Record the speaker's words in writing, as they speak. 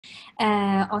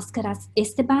Oscar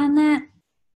Esteban.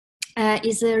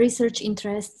 His research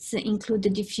interests include the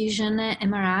diffusion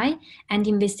MRI and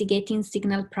investigating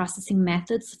signal processing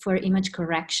methods for image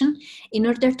correction in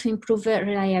order to improve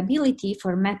reliability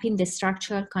for mapping the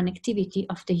structural connectivity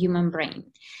of the human brain.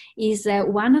 He is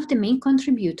one of the main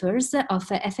contributors of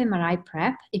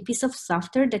fMRIPrep, a piece of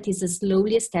software that is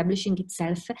slowly establishing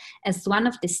itself as one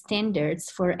of the standards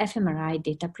for fMRI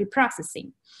data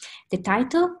preprocessing. The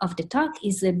title of the talk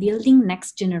is Building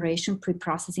Next Generation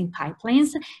Preprocessing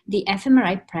Pipelines, the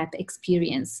fMRIPrep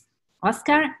Experience.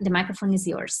 Oscar, the microphone is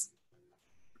yours.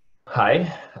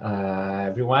 Hi,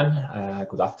 everyone.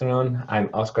 Good afternoon. I'm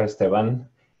Oscar Esteban,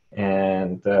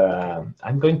 and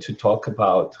I'm going to talk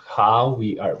about how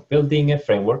we are building a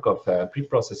framework of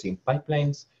preprocessing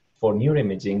pipelines for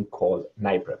neuroimaging called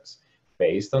NIPREPs,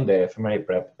 based on the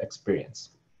fMRIPrep experience.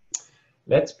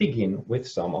 Let's begin with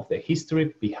some of the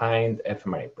history behind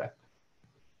fMRIPrep.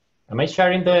 Am I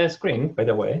sharing the screen, by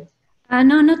the way?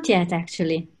 No, not yet,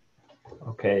 actually.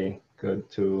 Okay, good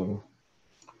to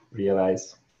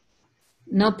realize.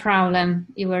 No problem.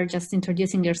 You were just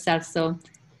introducing yourself, so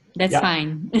that's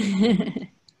fine.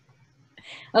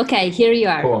 Okay, here you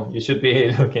are. Cool. You should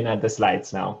be looking at the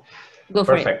slides now. Go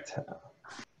for it. Perfect.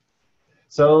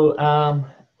 So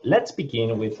let's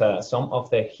begin with some of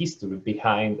the history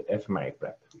behind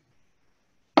fMRIPrep.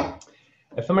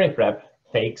 fMRIPrep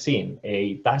takes in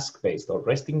a task-based or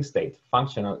resting state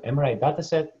functional MRI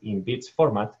dataset in bits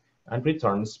format and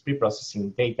returns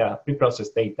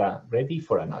preprocessed data ready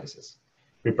for analysis.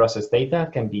 Preprocessed data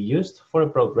can be used for a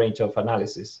broad range of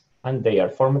analysis, and they are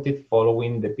formatted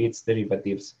following the bits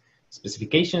derivatives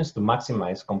specifications to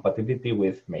maximize compatibility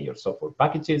with major software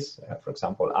packages, for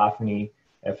example, AFNI,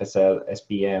 FSL,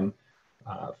 SPM,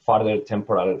 further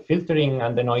temporal filtering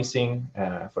and denoising,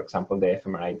 for example, the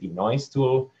fMRI denoise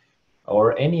tool,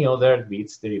 or any other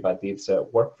bits derivatives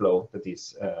workflow that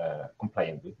is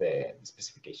compliant with the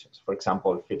specifications, for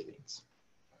example, FitLinks.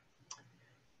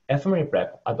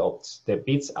 fMRIPrep adopts the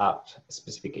bits apt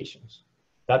specifications.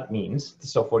 That means the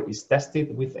software is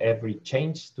tested with every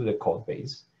change to the code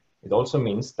base. It also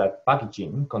means that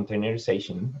packaging,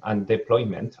 containerization, and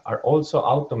deployment are also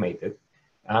automated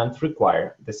and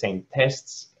require the same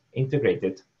tests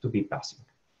integrated to be passing.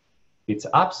 Bits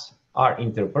apps are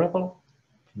interoperable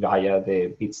via the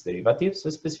bits derivatives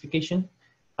specification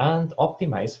and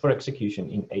optimized for execution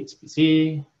in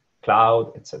HPC,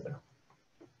 cloud, etc.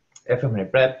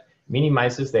 fMRIPrep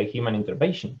minimizes the human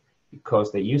intervention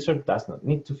because the user does not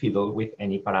need to fiddle with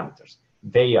any parameters.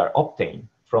 They are obtained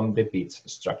from the bits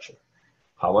structure.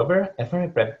 However,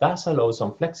 fMRIPrep does allow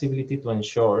some flexibility to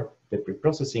ensure the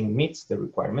preprocessing meets the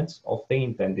requirements of the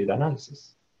intended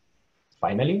analysis.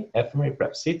 Finally,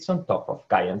 fMRIPrep sits on top of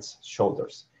giants'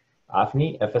 shoulders.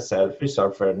 AFNI, FSL,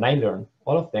 FreeSurfer, NiLearn,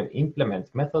 all of them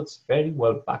implement methods very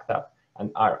well backed up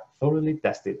and are thoroughly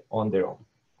tested on their own.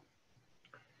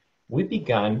 We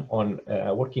began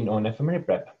working on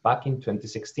fMRIPrep back in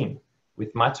 2016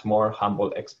 with much more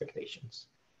humble expectations.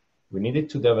 We needed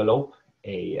to develop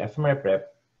a fMRI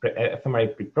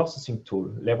preprocessing tool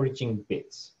leveraging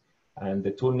bits, and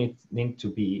the tool need to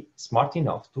be smart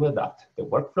enough to adapt the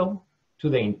workflow to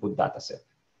the input dataset.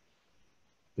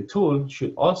 The tool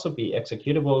should also be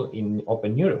executable in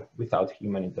OpenNeuro without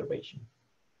human intervention.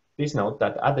 Please note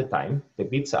that at the time, the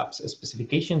bits apps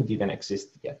specification didn't exist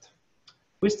yet.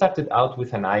 We started out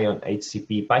with an eye on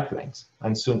HCP pipelines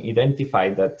and soon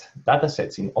identified that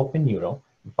datasets in OpenNeuro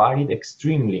varied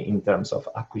extremely in terms of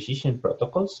acquisition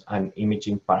protocols and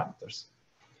imaging parameters,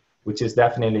 which is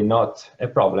definitely not a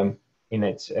problem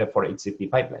for HCP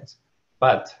pipelines,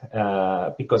 but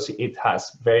because it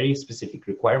has very specific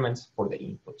requirements for the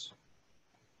inputs.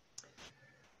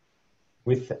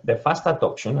 With the fast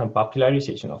adoption and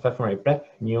popularization of fMRIPrep,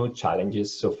 new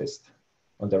challenges surfaced.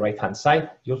 On the right-hand side,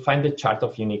 you'll find the chart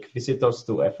of unique visitors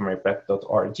to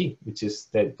fMRIPrep.org, which is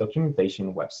the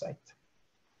documentation website.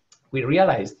 We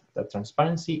realized that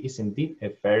transparency is indeed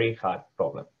a very hard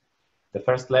problem. The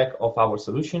first leg of our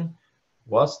solution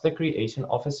was the creation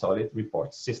of a solid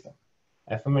report system.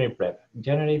 fMRIPrep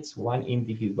generates one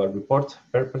individual report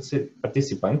per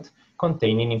participant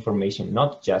containing information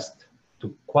not just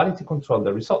to quality control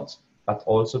the results, but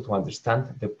also to understand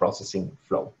the processing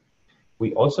flow.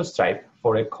 We also strive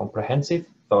for a comprehensive,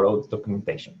 thorough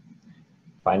documentation.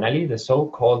 Finally, the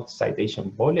so-called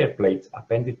citation boilerplate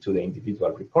appended to the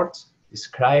individual reports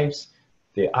describes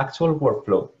the actual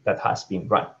workflow that has been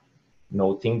run,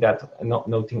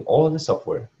 noting all the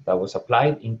software that was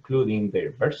applied, including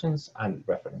their versions and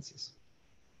references.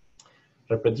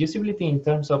 Reproducibility in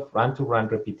terms of run-to-run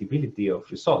repeatability of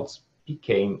results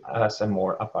became as a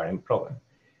more apparent problem.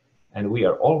 And we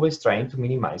are always trying to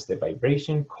minimize the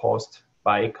vibration caused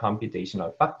by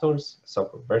computational factors,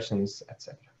 software versions,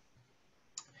 etc.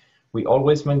 We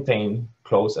always maintain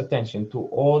close attention to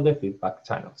all the feedback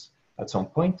channels. At some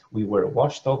point, we were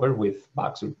washed over with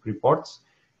bugs reports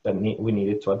that we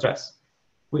needed to address.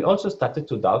 We also started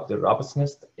to doubt the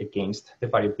robustness against the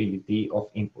variability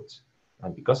of inputs.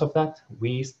 And because of that,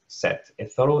 we set a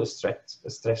thorough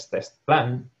stress test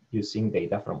plan using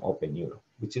data from OpenEuro,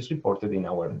 which is reported in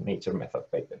our Nature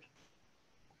Method paper.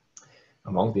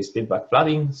 Among this feedback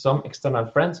flooding, some external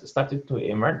friends started to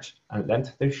emerge and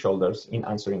lent their shoulders in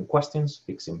answering questions,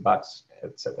 fixing bugs,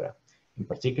 etc. In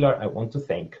particular, I want to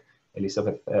thank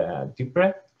Elizabeth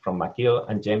Dupré from McGill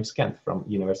and James Kent from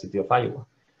University of Iowa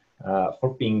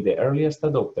for being the earliest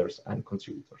adopters and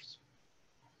contributors.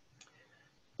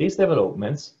 These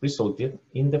developments resulted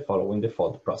in the following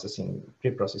default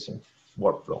preprocessing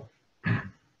workflow.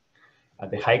 At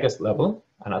the highest level,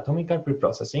 anatomical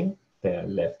preprocessing, the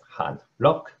left-hand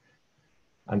block,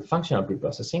 and functional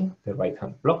preprocessing, the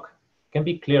right-hand block, can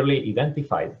be clearly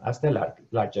identified as the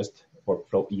largest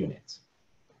workflow units.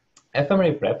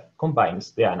 fMRIPrep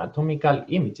combines the anatomical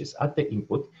images at the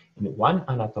input in one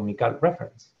anatomical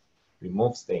reference,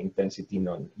 removes the intensity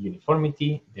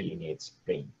non-uniformity, delineates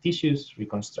brain tissues,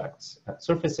 reconstructs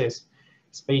surfaces,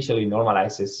 spatially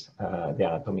normalizes the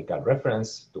anatomical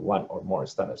reference to one or more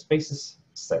standard spaces,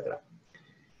 etc.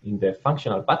 In the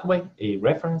functional pathway, a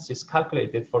reference is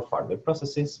calculated for further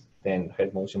processes, then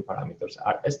head motion parameters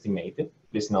are estimated.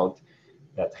 Please note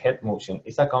that head motion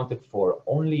is accounted for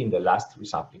only in the last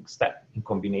resampling step, in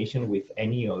combination with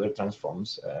any other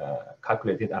transforms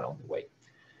calculated along the way.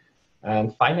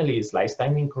 And finally, slice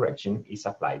timing correction is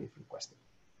applied if requested.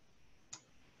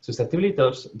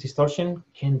 Susceptibility distortion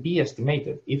can be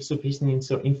estimated if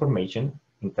sufficient information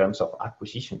in terms of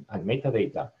acquisition and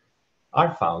metadata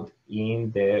are found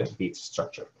in the bit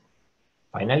structure.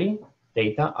 Finally,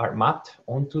 data are mapped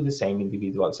onto the same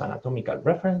individual's anatomical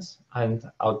reference and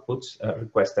outputs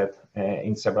requested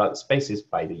in several spaces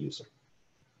by the user,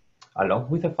 along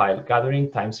with a file gathering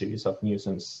time series of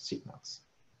nuisance signals.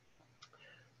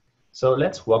 So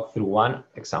let's walk through one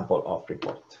example of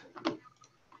report.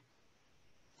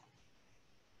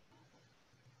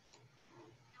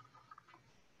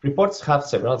 Reports have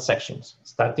several sections,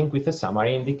 starting with a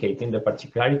summary indicating the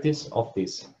particularities of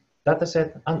this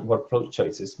dataset and workflow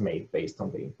choices made based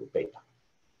on the input data.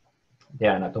 The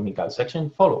anatomical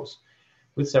section follows,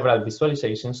 with several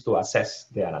visualizations to assess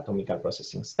the anatomical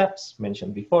processing steps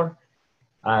mentioned before,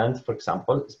 and, for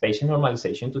example, spatial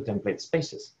normalization to template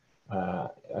spaces.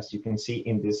 As you can see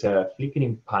in this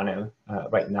flickering panel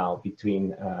right now between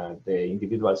the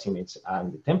individual's image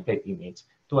and the template image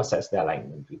to assess the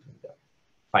alignment between them.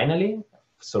 Finally,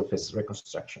 surface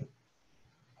reconstruction.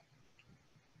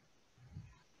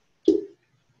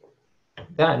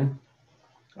 Then,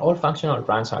 all functional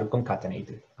runs are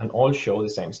concatenated and all show the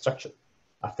same structure.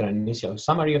 After an initial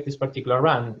summary of this particular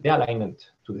run, the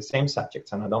alignment to the same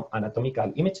subject's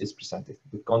anatomical image is presented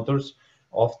with contours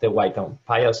of the white and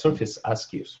pile surface as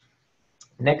cues.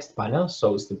 Next panel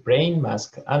shows the brain,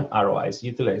 mask, and ROIs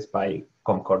utilized by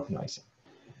Concord noising.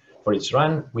 For each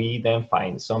run, we then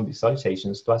find some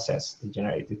visualizations to assess the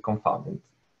generated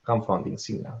confounding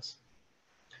signals.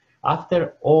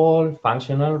 After all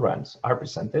functional runs are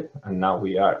presented, and now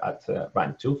we are at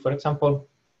run 2, for example,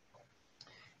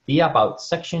 the About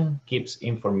section gives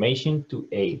information to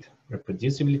aid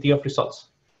reproducibility of results.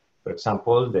 For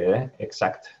example, the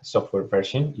exact software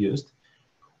version used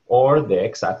or the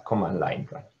exact command line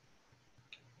run.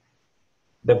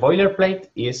 The boilerplate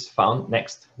is found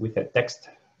next with a text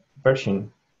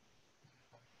version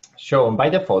shown by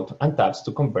default and tabs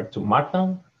to convert to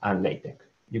Markdown and LaTeX.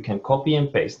 You can copy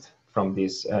and paste from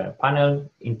this panel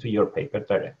into your paper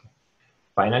directly.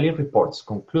 Finally, reports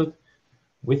conclude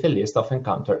with a list of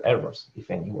encountered errors,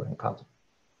 if any were encountered.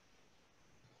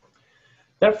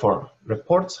 Therefore,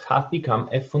 reports have become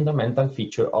a fundamental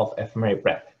feature of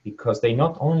fMRIPrep because they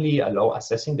not only allow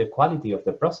assessing the quality of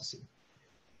the processing,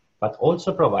 but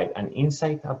also provide an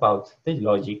insight about the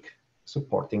logic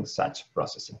supporting such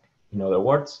processing. In other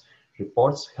words,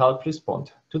 reports help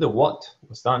respond to the what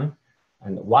was done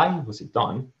and why was it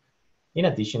done, in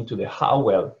addition to the how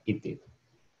well it did.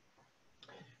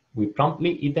 We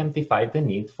promptly identified the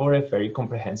need for a very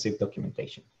comprehensive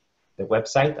documentation. The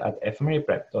website at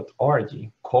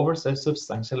fMRIPrep.org covers a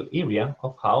substantial area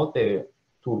of how the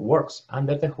tool works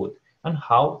under the hood and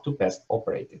how to best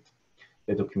operate it.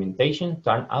 The documentation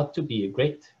turned out to be a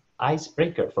great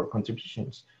icebreaker for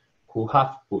contributors who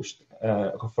have pushed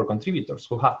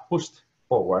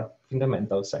forward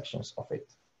fundamental sections of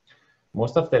it.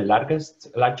 Most of the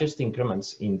largest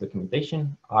increments in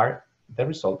documentation are the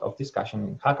result of discussion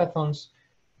in hackathons,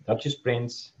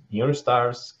 docu-sprints,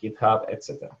 Neurostars, GitHub,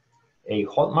 etc. A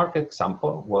hallmark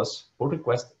example was pull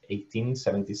request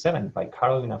 1877 by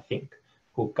Carolina Fink,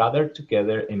 who gathered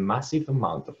together a massive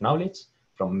amount of knowledge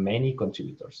from many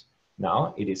contributors.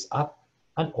 Now it is up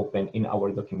and open in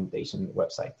our documentation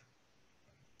website.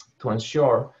 To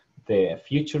ensure the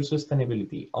future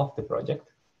sustainability of the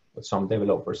project, what some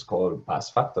developers call buzz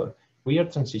factor, we are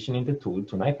transitioning the tool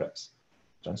to NIPREPs,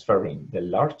 transferring the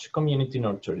large community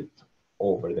nurtured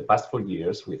over the past 4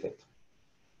 years with it.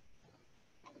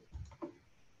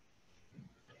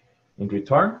 In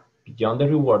return, beyond the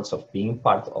rewards of being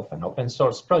part of an open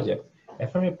source project,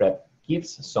 fMRIPrep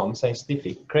gives some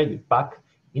scientific credit back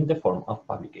in the form of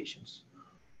publications.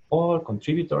 All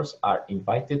contributors are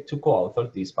invited to co-author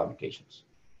these publications,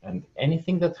 and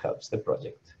anything that helps the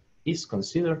project is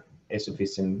considered a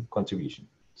sufficient contribution.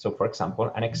 So for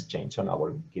example, an exchange on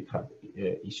our GitHub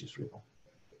issues repo.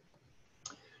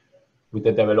 With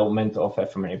the development of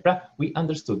fMRIPrep, we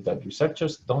understood that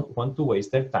researchers don't want to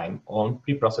waste their time on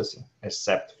preprocessing,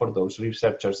 except for those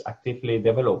researchers actively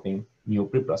developing new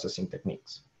preprocessing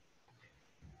techniques.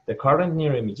 The current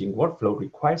neuroimaging workflow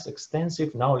requires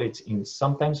extensive knowledge in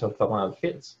sometimes orthogonal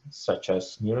fields, such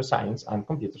as neuroscience and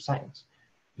computer science.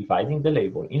 Dividing the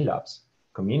labor in labs,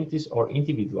 communities, or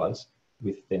individuals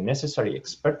with the necessary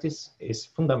expertise is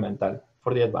fundamental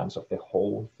for the advance of the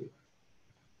whole field.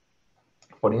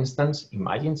 For instance,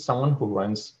 imagine someone who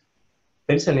runs,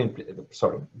 there's an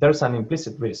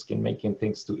implicit risk in making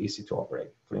things too easy to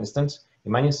operate. For instance,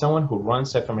 imagine someone who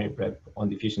runs fMRIPrep on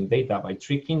diffusion data by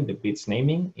tricking the bits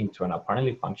naming into an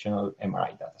apparently functional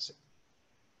MRI dataset.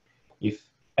 If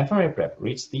fMRIPrep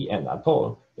reached the end at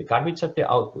all, the garbage at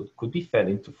the output could be fed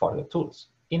into further tools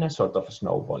in a sort of a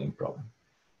snowballing problem.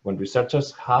 When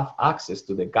researchers have access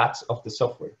to the guts of the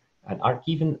software and are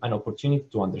given an opportunity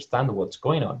to understand what's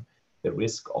going on, the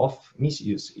risk of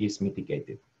misuse is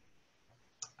mitigated.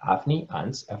 AFNI,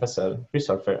 ANTS, FSL,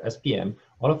 Resolver, SPM,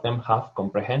 all of them have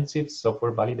comprehensive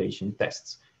software validation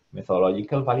tests,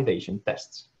 methodological validation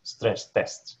tests, stress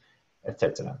tests,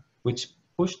 etc., which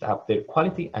pushed up their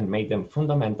quality and made them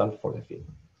fundamental for the field.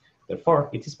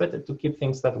 Therefore, it is better to keep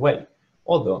things that way,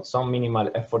 although some minimal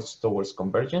efforts towards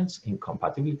convergence in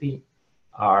compatibility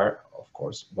are, of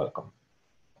course, welcome.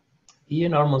 The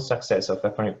enormous success of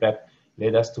fMRIPrep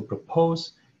led us to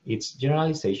propose its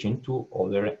generalization to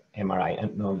other MRI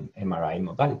and non-MRI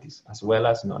modalities, as well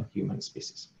as non-human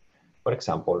species. For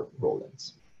example,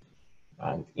 rodents.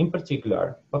 And in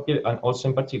particular,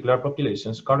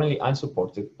 populations currently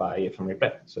unsupported by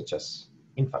fMRIPrep, such as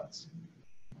infants.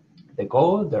 The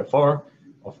goal, therefore,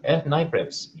 of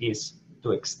NIPREPs is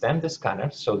to extend the scanner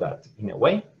so that, in a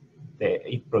way,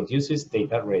 it produces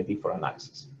data ready for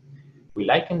analysis. We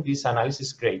liken this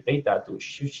analysis-grade data to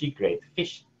sushi-grade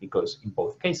fish because in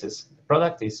both cases, the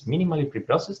product is minimally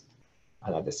preprocessed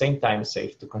and at the same time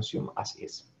safe to consume as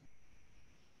is.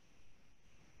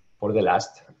 For the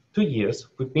last 2 years,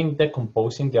 we've been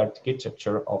decomposing the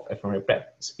architecture of fMRIPrep,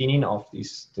 spinning off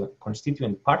these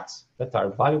constituent parts that are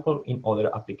valuable in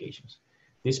other applications.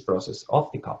 This process of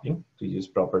decoupling, to use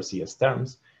proper CS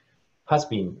terms, has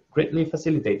been greatly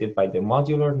facilitated by the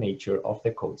modular nature of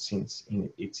the code since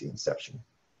its inception.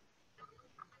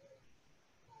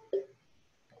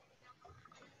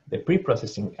 The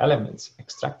pre-processing elements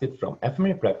extracted from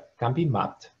fMRIPrep can be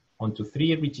mapped onto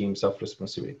 3 regimes of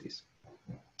responsibilities.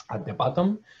 At the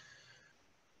bottom,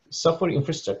 software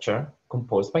infrastructure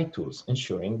composed by tools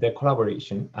ensuring the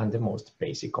collaboration and the most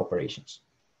basic operations.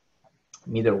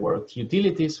 Middleware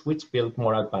utilities which build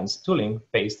more advanced tooling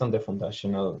based on the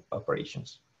foundational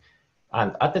operations.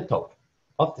 And at the top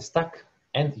of the stack,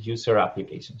 end user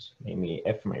applications, namely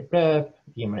fMRIPrep,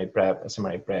 dMRIPrep,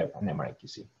 SMRIPrep, and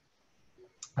MRIQC.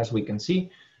 As we can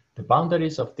see, the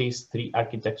boundaries of these 3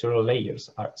 architectural layers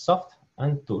are soft,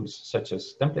 and tools such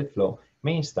as TemplateFlow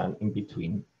may stand in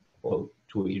between all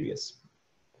 2 areas.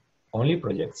 Only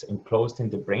projects enclosed in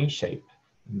the brain shape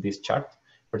in this chart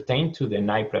pertain to the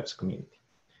NIPREPs community.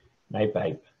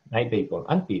 NIPIPE, NIPAPLE,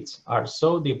 and PIDS are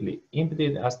so deeply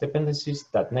embedded as dependencies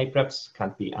that NIPREPs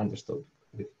can't be understood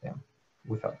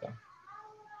without them.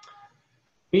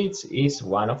 PIDS is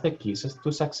one of the keys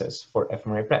to success for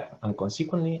fMRIPrep and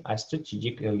consequently a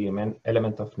strategic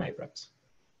element of NIPREPs.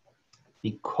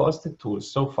 Because the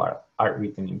tools so far are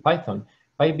written in Python,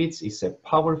 PyBits is a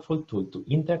powerful tool to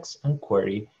index and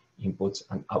query inputs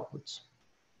and outputs.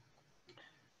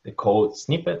 The code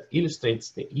snippet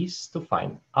illustrates the ease to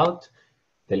find out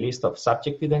the list of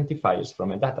subject identifiers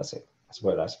from a dataset, as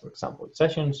well as, for example,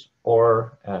 sessions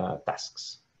or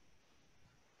tasks.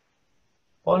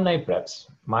 All NIPREPs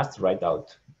must write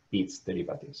out bits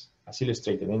derivatives. As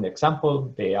illustrated in the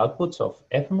example, the outputs of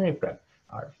fMRIPrep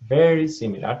are very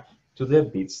similar to the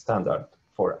bit standard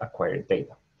for acquired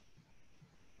data.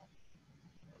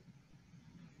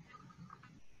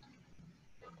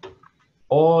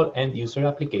 All end-user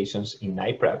applications in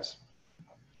NIPREPs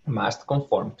must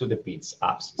conform to the BITS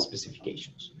apps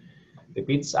specifications. The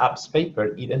BITS apps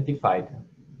paper identified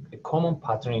a common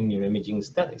pattern in neuroimaging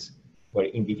studies, where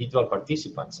individual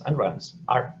participants and runs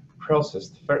are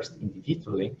processed first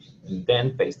individually, and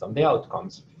then based on the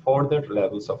outcomes, further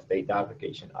levels of data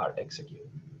aggregation are executed.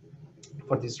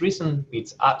 For this reason,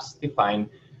 BITS apps define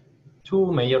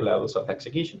two major levels of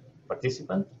execution,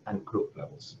 participant and group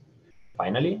levels.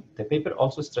 Finally, the paper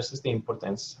also stresses the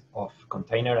importance of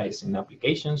containerizing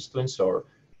applications to ensure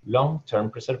long-term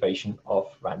preservation of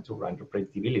run-to-run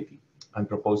reproducibility, and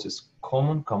proposes a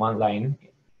common command line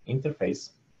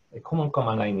interface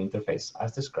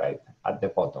as described at the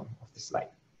bottom of the slide.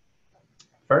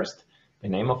 First, the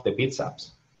name of the BITS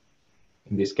apps,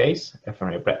 in this case,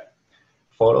 fMRIPrep,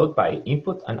 followed by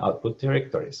input and output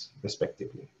directories,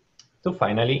 respectively, to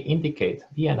finally indicate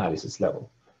the analysis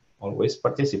level, always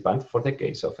participant for the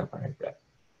case of fMRIPrep.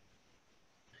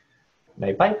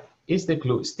 NIPipe is the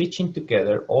glue stitching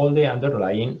together all the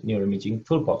underlying neuroimaging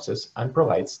toolboxes and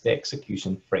provides the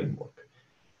execution framework.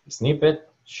 The snippet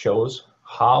shows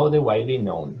how the widely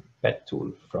known PET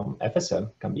tool from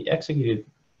FSL can be executed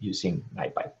using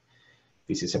NIPipe.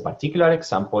 This is a particular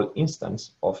example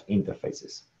instance of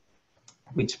interfaces,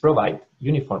 which provide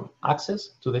uniform access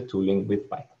to the tooling with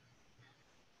pipe.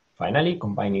 Finally,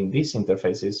 combining these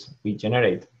interfaces, we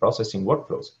generate processing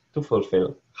workflows to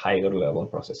fulfill higher level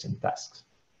processing tasks.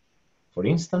 For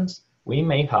instance, we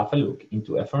may have a look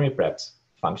into fMRIPrep's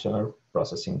functional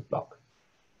processing block.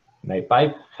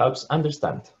 NIPipe helps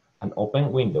understand and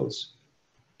open windows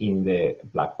in the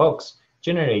black box,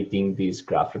 generating this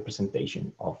graph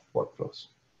representation of workflows.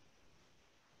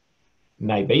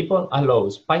 NIPable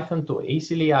allows Python to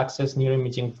easily access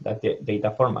neuroimaging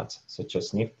data formats, such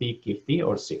as NIfTY, GIfTY,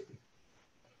 or SIFTY.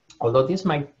 Although this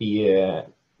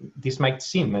might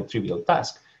seem a trivial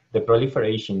task, the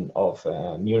proliferation of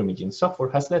neuroimaging software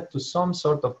has led to some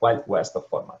sort of wild west of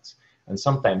formats, and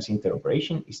sometimes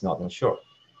interoperation is not ensured.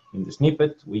 In the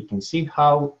snippet, we can see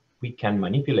how we can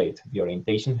manipulate the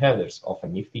orientation headers of a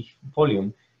NIfTY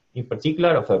volume, in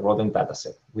particular of a rodent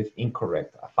dataset, with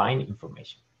incorrect affine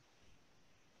information.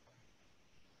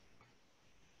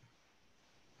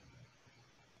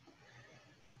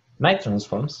 Night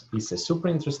Transforms is a super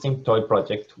interesting toy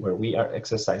project where we are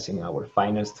exercising our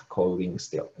finest coding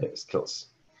skills.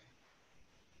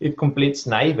 It completes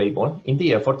NIPable in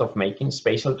the effort of making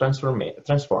spatial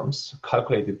transforms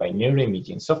calculated by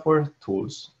neuroimaging software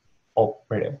tools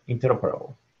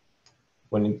interoperable.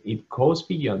 When it goes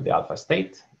beyond the alpha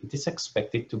state, it is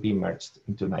expected to be merged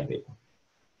into NIPable.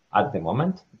 At the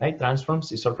moment, Night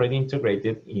Transforms is already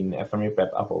integrated in fMRIPrep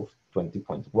above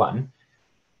 20.1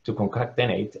 to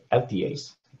concatenate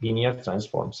LTAs, linear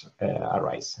transforms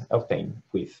arrays obtained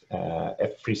with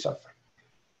free software.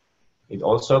 It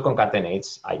also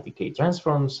concatenates ITK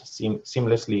transforms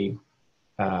seamlessly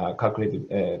calculated,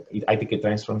 ITK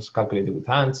transforms calculated with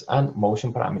hands, and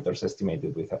motion parameters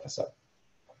estimated with FSL.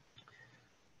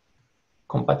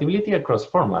 Compatibility across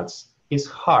formats is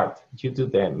hard due to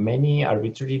the many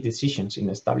arbitrary decisions in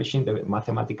establishing the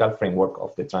mathematical framework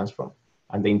of the transform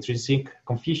and the intrinsic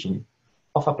confusion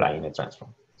of applying a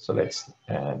transform. So let's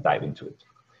dive into it.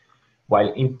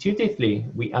 While intuitively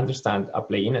we understand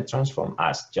applying a transform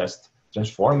as just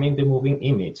transforming the moving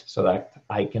image so that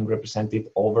I can represent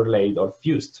it overlaid or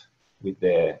fused with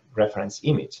the reference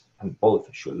image, and both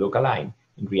should look aligned,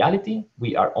 in reality,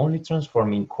 we are only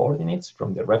transforming coordinates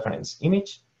from the reference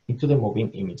image into the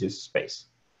moving images space.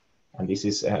 And this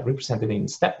is represented in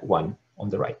step 1 on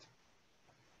the right.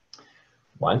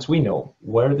 Once we know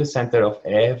where the center of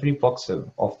every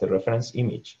voxel of the reference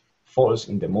image falls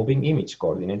in the moving image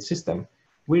coordinate system,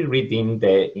 we read in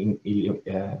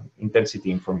the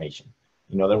intensity information,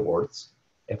 in other words,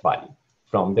 a value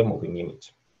from the moving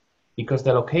image. Because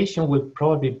the location will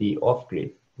probably be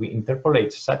off-grid, we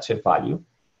interpolate such a value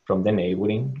from the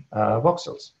neighboring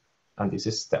voxels, and this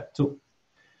is step 2.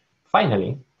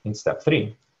 Finally, in step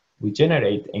 3, we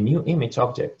generate a new image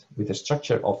object with the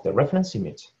structure of the reference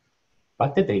image,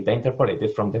 but the data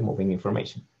interpolated from the moving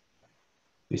information.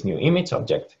 This new image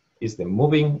object is the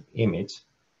moving image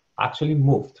actually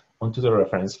moved onto the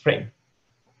reference frame,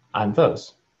 and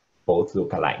thus both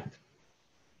look aligned.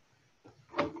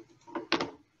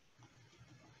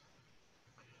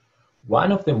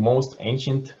 One of the most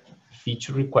ancient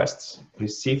feature requests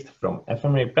received from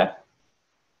fMRIPrep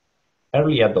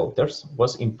early adopters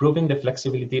was improving the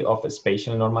flexibility of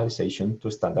spatial normalization to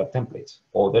standard templates,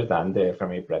 other than the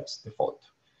fMRIPrep's default.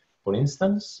 For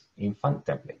instance, infant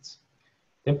templates.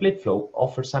 Template Flow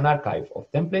offers an archive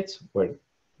of templates where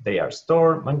they are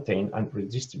stored, maintained, and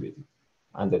redistributed,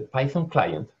 and a Python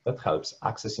client that helps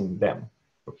accessing them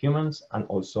for humans and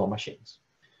also machines.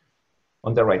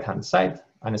 On the right-hand side,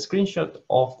 a screenshot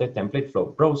of the Template Flow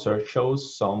browser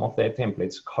shows some of the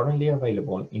templates currently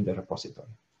available in the repository.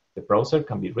 The browser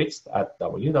can be reached at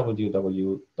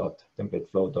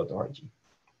www.templateflow.org.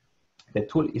 The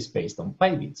tool is based on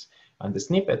PyBits, and the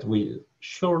snippet will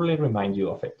surely remind you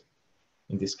of it.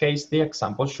 In this case, the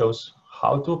example shows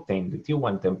how to obtain the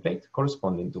T1 template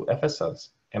corresponding to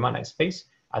FSL's MNI space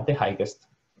at the highest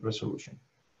resolution.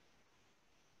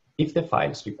 If the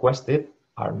files requested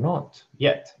are not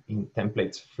yet in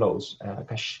Templates Flow's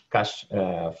cache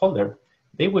folder,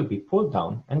 they will be pulled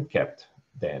down and kept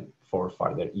then for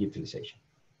further utilization.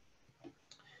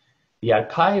 The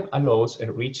archive allows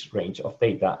a rich range of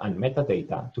data and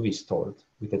metadata to be stored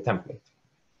with the template.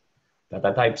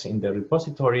 Data types in the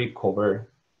repository cover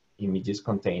images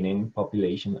containing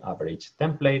population average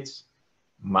templates,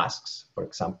 masks, for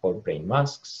example, brain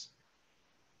masks,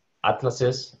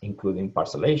 atlases, including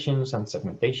parcellations and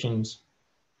segmentations,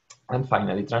 and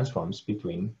finally transforms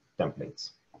between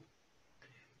templates.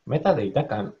 Metadata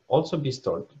can also be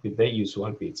stored with the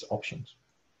usual bits options.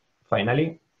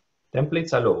 Finally,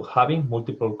 templates allow having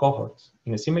multiple cohorts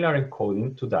in a similar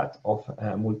encoding to that of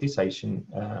multi-section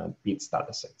bits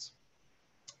datasets.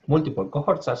 Multiple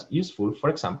cohorts are useful, for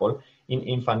example, in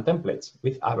infant templates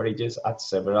with averages at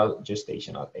several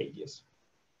gestational ages.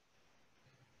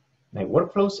 Now,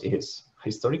 workflows is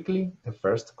historically the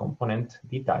first component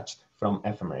detached from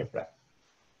fMRIPrep.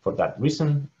 For that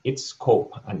reason, its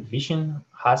scope and vision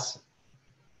has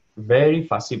very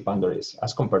fuzzy boundaries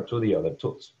as compared to the other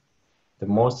tools. The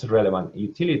most relevant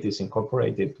utilities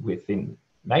incorporated within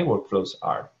Night Workflows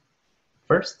are,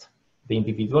 first, the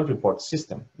individual report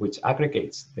system, which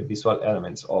aggregates the visual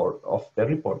elements of the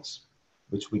reports,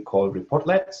 which we call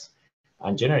reportlets,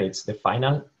 and generates the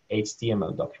final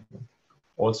HTML document.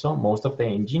 Also, most of the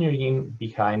engineering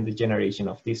behind the generation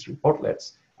of these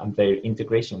reportlets and their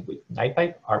integration with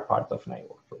NightPipe are part of Night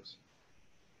Workflows.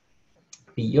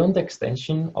 Beyond the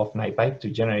extension of NightPipe to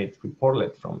generate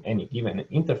reportlet from any given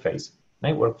interface,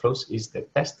 Night Workflows is the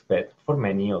test bed for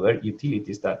many other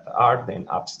utilities that are then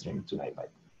upstream to NightPipe.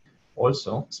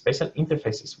 Also, special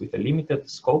interfaces with a limited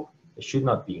scope that should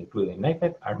not be included in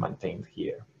NightPipe are maintained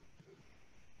here.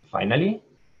 Finally,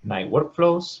 Night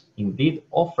Workflows indeed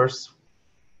offers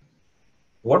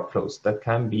workflows that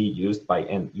can be used by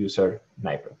end-user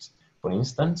NightPreps. For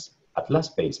instance,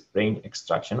 atlas-based brain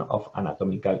extraction of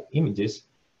anatomical images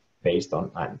based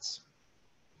on ants.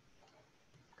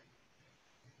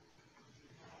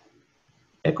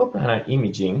 Echoplanar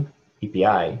imaging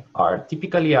EPI are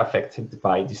typically affected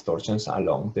by distortions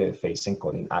along the phase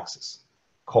encoding axis,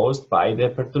 caused by the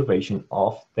perturbation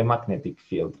of the magnetic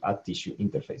field at tissue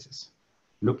interfaces.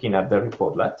 Looking at the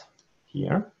reportlet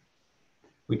here,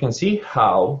 we can see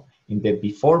how in the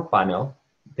before panel,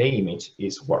 the image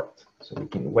is warped. So we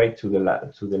can wait to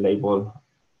the label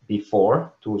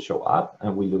before to show up,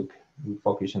 and we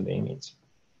focus on the image.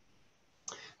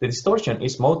 The distortion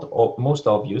is most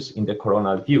obvious in the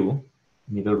coronal view,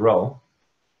 middle row,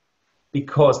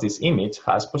 because this image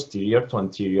has posterior to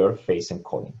anterior phase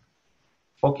encoding.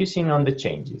 Focusing on the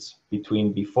changes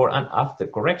between before and after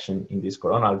correction in this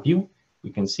coronal view, we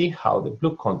can see how the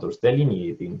blue contours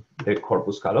delineating the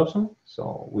corpus callosum.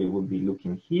 So we will be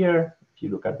looking here, if you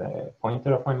look at the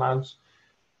pointer of my mouse,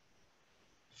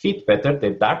 fit better the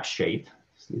dark shade,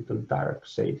 this little dark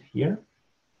shade here,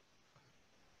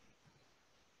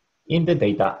 in the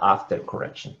data after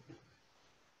correction.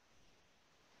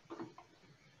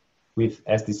 With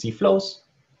SDC flows,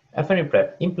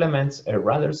 fMRIPrep implements a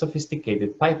rather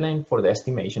sophisticated pipeline for the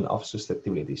estimation of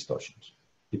susceptibility distortions,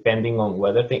 depending on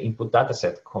whether the input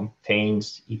dataset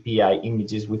contains EPI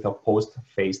images with opposed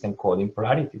phased encoding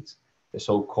polarities, the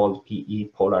so-called PE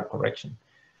polar correction,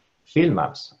 field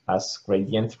maps as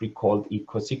gradient recalled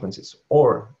eco-sequences,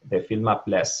 or the field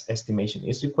map-less estimation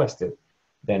is requested,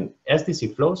 then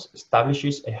SDC flows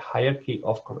establishes a hierarchy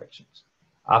of corrections.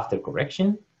 After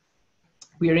correction,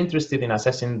 we are interested in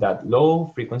assessing that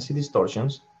low frequency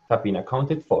distortions have been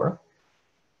accounted for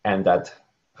and that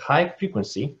high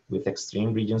frequency with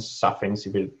extreme regions suffering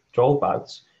severe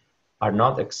dropouts are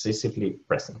not excessively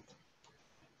present.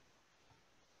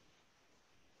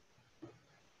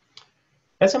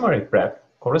 fMRIPrep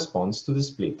corresponds to the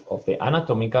split of the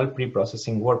anatomical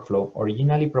preprocessing workflow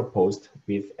originally proposed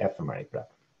with fMRIPrep.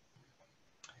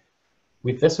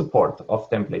 With the support of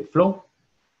template flow,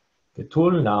 the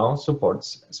tool now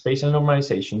supports spatial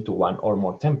normalization to one or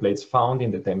more templates found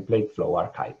in the template flow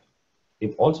archive.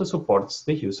 It also supports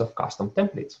the use of custom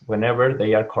templates whenever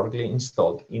they are correctly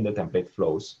installed in the template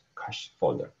flows cache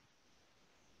folder.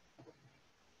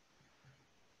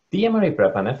 The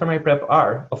fMRIPrep and fMRIPrep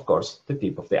are, of course, the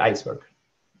tip of the iceberg.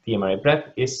 The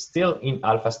fMRIPrep is still in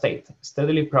alpha state,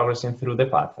 steadily progressing through the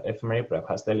path fMRIPrep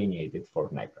has delineated for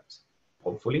NIPREPs.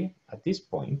 Hopefully, at this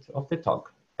point of the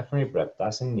talk, fMRIPrep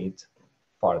doesn't need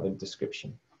further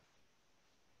description.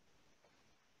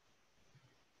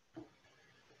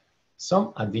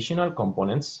 Some additional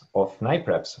components of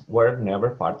NIPREPs were never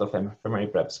part of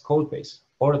fMRIPrep's codebase,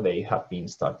 or they have been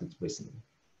started recently.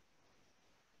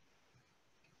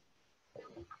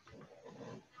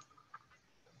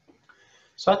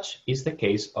 Such is the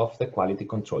case of the quality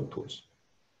control tools.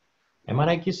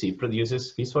 MRIQC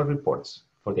produces visual reports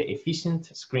for the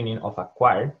efficient screening of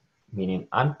acquired, meaning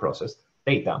unprocessed,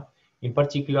 data, in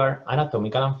particular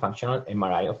anatomical and functional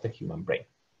MRI of the human brain.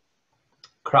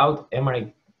 Crowd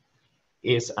MRI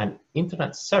is an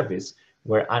internet service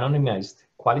where anonymized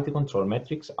quality control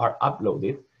metrics are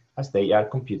uploaded as they are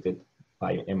computed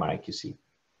by MRIQC.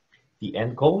 The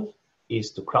end goal is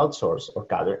to crowdsource or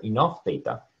gather enough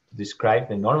data to describe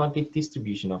the normative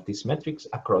distribution of these metrics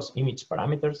across image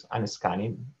parameters and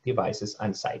scanning devices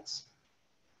and sites.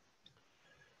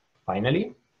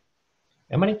 Finally,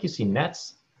 MRIQC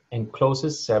nets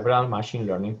encloses several machine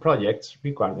learning projects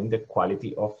regarding the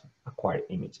quality of acquired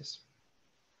images.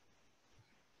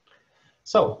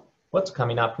 So, what's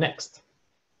coming up next?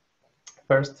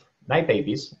 First,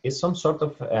 NIPBabies is some sort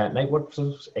of network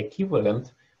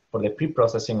equivalent for the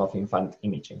pre-processing of infant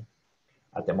imaging.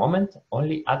 At the moment,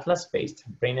 only atlas-based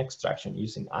brain extraction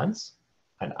using ants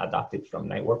and adapted from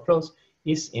night workflows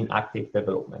is in active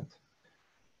development.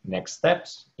 Next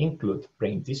steps include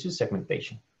brain tissue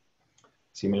segmentation.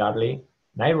 Similarly,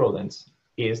 night rodents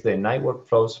is the night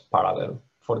workflows parallel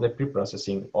for the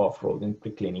pre-processing of rodent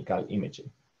preclinical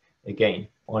imaging. Again,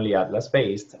 only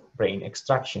atlas-based brain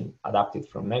extraction adapted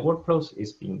from night workflows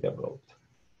is being developed.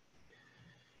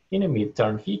 In a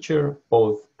mid-term future,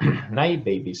 both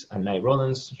NIPBabies and night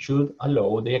rodents should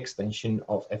allow the extension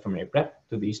of fMRIPrep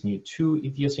to these new two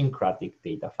idiosyncratic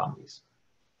data families.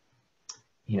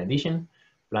 In addition,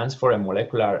 plans for a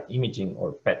molecular imaging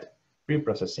or PET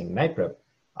pre-processing NIPREP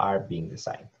are being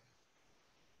designed.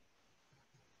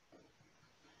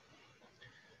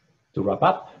 To wrap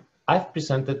up, I've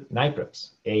presented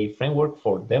NIPREPs, a framework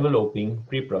for developing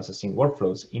pre-processing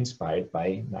workflows inspired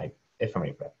by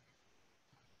fMRIPrep.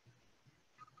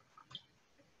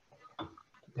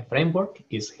 The framework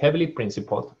is heavily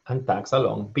principled and tags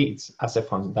along bits as a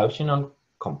foundational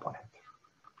component.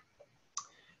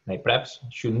 NIPREPs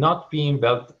should not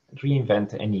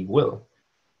reinvent any wheel,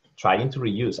 trying to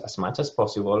reuse as much as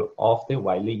possible of the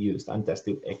widely used and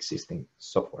tested existing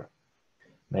software.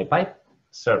 NIPIPE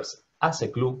serves as a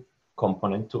glue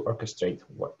component to orchestrate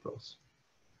workflows.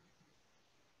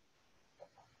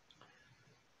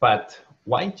 But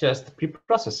why just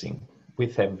pre-processing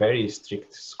with a very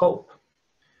strict scope?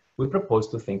 We propose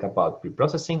to think about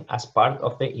pre-processing as part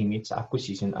of the image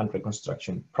acquisition and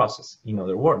reconstruction process, in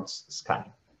other words,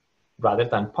 scanning, rather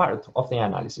than part of the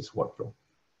analysis workflow.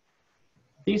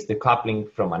 This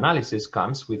decoupling from analysis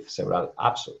comes with several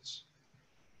upsides.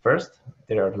 First,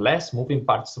 there are less moving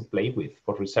parts to play with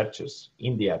for researchers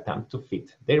in the attempt to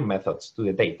fit their methods to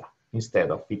the data,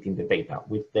 instead of fitting the data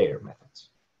with their methods.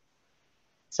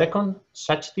 Second,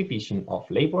 such division of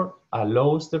labor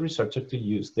allows the researcher to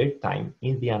use their time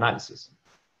in the analysis.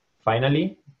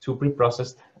 Finally, two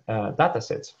pre-processed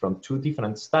datasets from two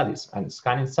different studies and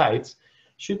scanning sites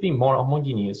should be more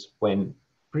homogeneous when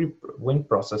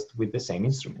processed with the same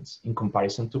instruments, in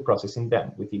comparison to processing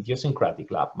them with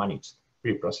idiosyncratic lab-managed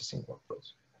pre-processing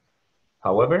workflows.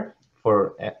 However,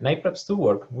 for NIPREPs to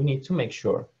work, we need to make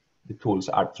sure the tools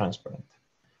are transparent,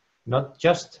 not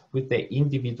just with the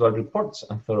individual reports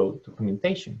and thorough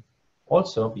documentation,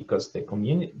 also because the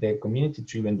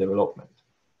community-driven development.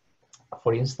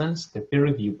 For instance, the peer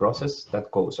review process that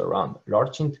goes around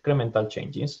large incremental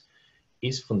changes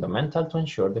is fundamental to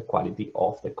ensure the quality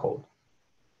of the code.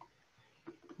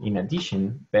 In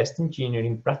addition, best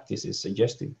engineering practices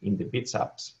suggested in the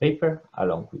BitsApps paper,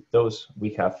 along with those we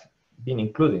have been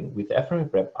including with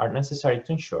fMRIPrep, are necessary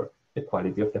to ensure the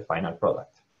quality of the final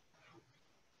product.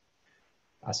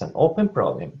 As an open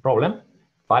problem,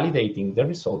 validating the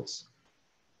results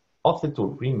of the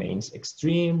tool remains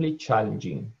extremely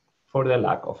challenging for the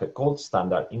lack of a gold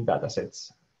standard in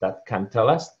datasets that can tell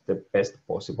us the best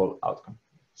possible outcome.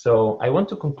 So I want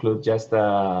to conclude just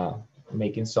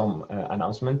making some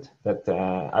announcement that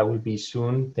I will be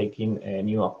soon taking a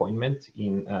new appointment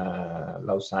in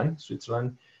Lausanne,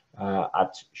 Switzerland,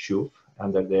 at SCHUV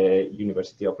under the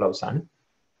University of Lausanne.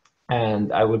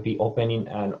 And I will be opening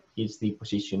an PhD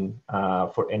position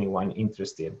for anyone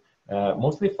interested,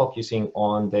 mostly focusing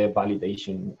on the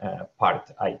validation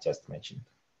part I just mentioned.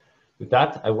 With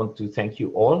that, I want to thank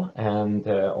you all and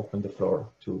open the floor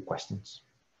to questions.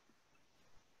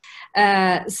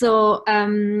 I start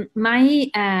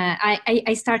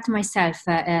myself,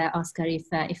 Oscar,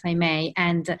 if I may,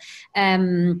 and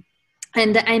I'm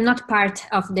not part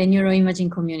of the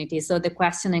neuroimaging community, so the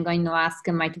question I'm going to ask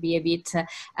might be a bit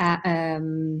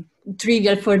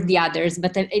trivial for the others,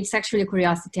 but it's actually a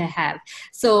curiosity I have.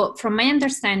 So from my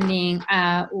understanding,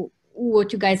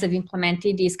 what you guys have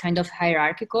implemented is kind of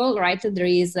hierarchical, right? There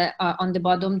is, on the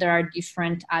bottom, there are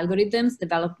different algorithms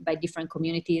developed by different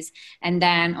communities. And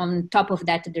then on top of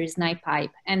that, there is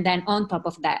NiPipe. And then on top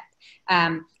of that,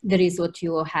 there is what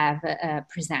you have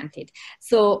presented.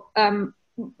 So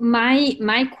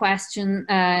my question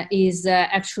is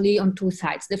actually on two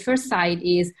sides. The first side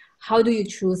is, how do you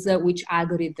choose which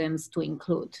algorithms to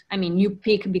include? I mean, you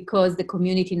pick because the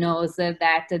community knows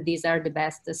that these are the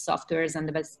best softwares and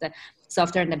the best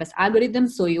software and the best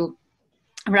algorithms, so you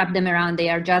wrap them around.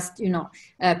 They are just, you know,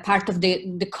 part of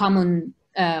the common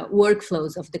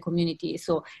workflows of the community,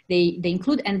 so they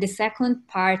include. And the second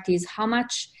part is, how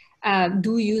much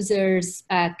do users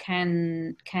how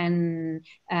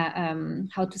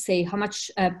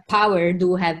much power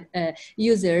do have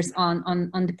users on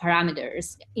the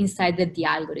parameters inside the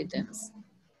algorithms?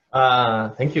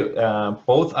 Thank you.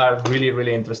 Both are really,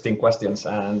 really interesting questions.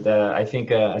 And I think,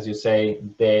 as you say,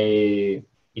 they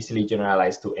easily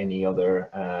generalize to any other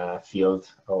field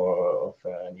of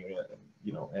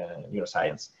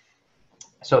neuroscience.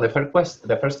 So the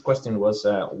first question was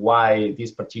why this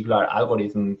particular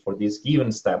algorithm for this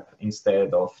given step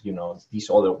instead of, you know, this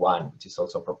other one, which is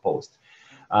also proposed.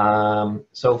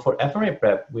 So for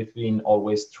fMRIPrep, we've been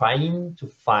always trying to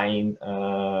find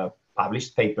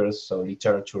published papers, so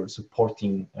literature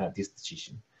supporting this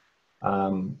decision.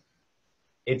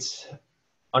 It's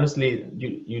honestly,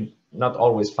 you not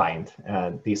always find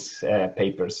these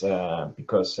papers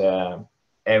because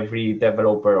every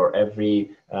developer or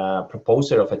every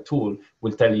proposer of a tool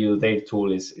will tell you their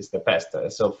tool is the best.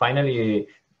 So finally,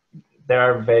 there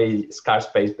are very scarce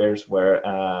papers where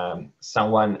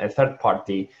a third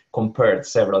party, compared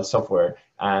several software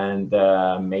and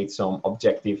made some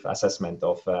objective assessment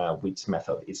of which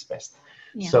method is best.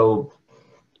 Yeah. So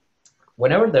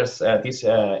whenever there's this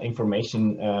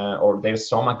information or there's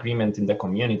some agreement in the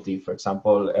community, for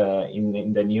example,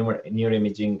 in the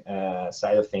neuroimaging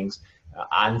side of things,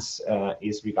 ANS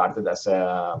is regarded as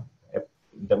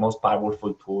the most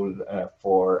powerful tool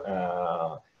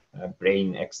for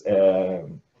brain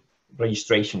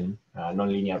registration,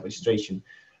 nonlinear registration.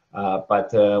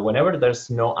 But whenever there's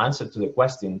no answer to the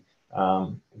question,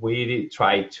 we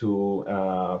try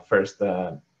to first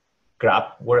grab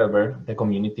wherever the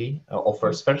community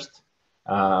offers first,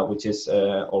 which is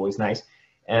always nice.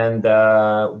 And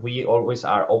we always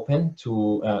are open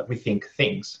to rethink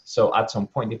things. So at some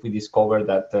point, if we discover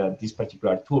that this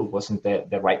particular tool wasn't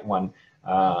the right one,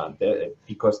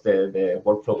 because the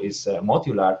workflow is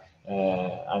modular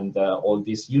and all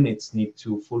these units need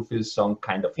to fulfill some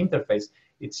kind of interface,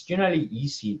 it's generally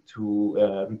easy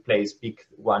to pick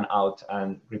one out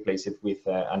and replace it with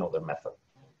another method.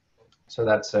 So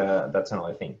that's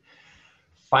another thing.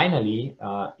 Finally,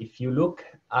 if you look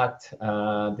at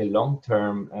the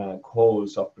long-term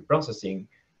goals of preprocessing,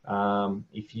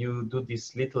 if you do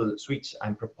this little switch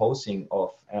I'm proposing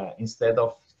of instead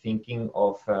of thinking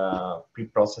of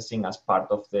preprocessing as part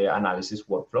of the analysis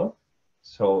workflow,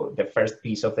 so the first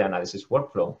piece of the analysis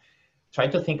workflow, try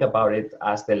to think about it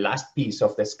as the last piece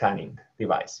of the scanning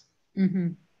device.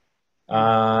 Mm-hmm.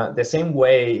 The same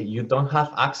way you don't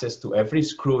have access to every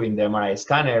screw in the MRI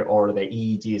scanner or the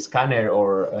EEG scanner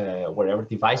or whatever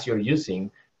device you're using,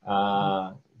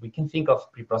 we can think of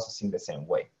preprocessing the same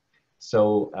way.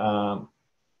 So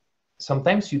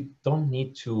sometimes you don't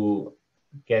need to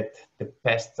get the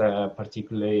best,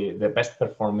 particularly the best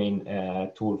performing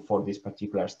tool for this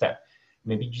particular step.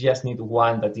 Maybe you just need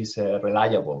one that is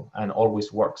reliable and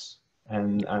always works.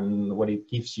 And what it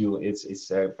gives you is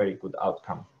a very good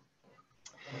outcome.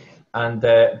 And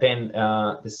then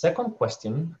the second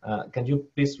question, can you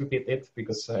please repeat it?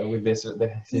 Because with this...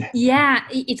 Yeah,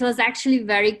 it was actually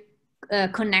very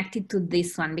connected to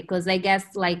this one, because I guess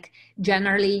like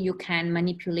generally you can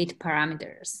manipulate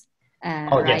parameters,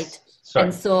 right? Yes. Sorry.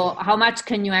 And so how much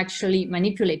can you actually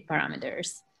manipulate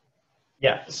parameters?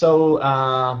 Yeah, so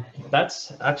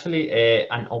that's actually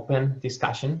an open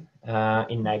discussion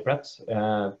in NIPREPs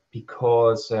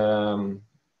because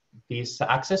this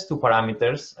access to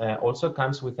parameters also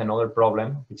comes with another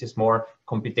problem, which is more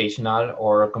computational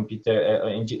or computer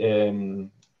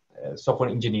software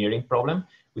engineering problem,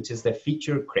 which is the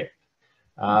feature creep.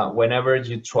 Whenever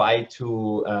you try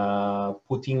to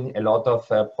put in a lot of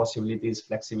possibilities,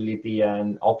 flexibility,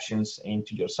 and options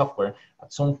into your software,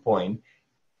 at some point,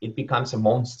 it becomes a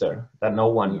monster that no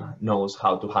one knows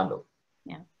how to handle.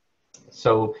 Yeah.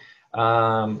 So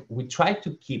we try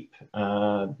to keep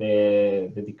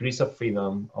the degrees of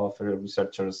freedom of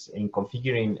researchers in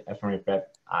configuring fMRIPrep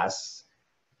as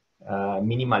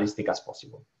minimalistic as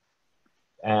possible.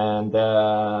 And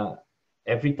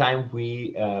every time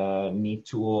we are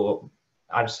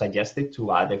suggested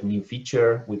to add a new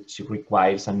feature, which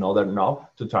requires another knob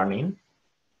to turn in,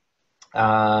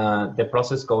 the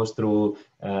process goes through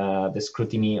the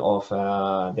scrutiny of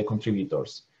the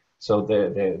contributors. So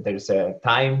there's a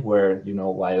time where, you know,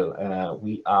 while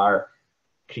we are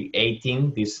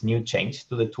creating this new change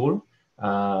to the tool,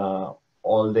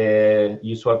 all the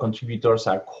usual contributors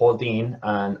are called in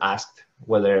and asked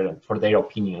for their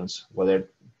opinions, whether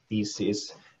this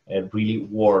is really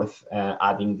worth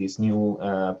adding this new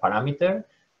parameter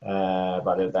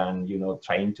rather than, you know,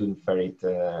 trying to infer it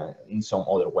in some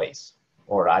other ways,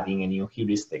 or adding a new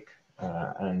heuristic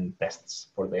and tests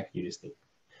for the heuristic.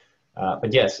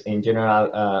 But yes, in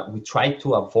general, we try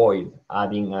to avoid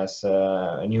adding as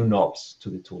new knobs to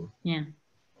the tool. Yeah,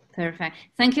 perfect.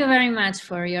 Thank you very much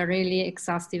for your really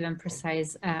exhaustive and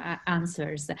precise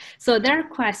answers. So there are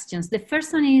questions. The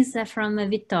first one is from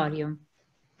Vittorio.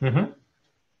 Mm-hmm.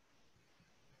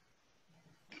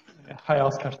 Hi,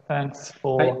 Oscar. Thanks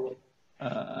for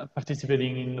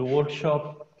participating in the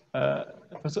workshop. I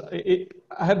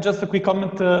have just a quick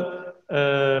comment. So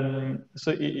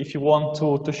if you want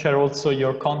to share also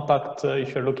your contact,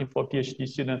 if you're looking for PhD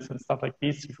students and stuff like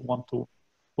this, if you want to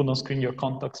put on screen your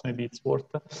contacts, maybe it's worth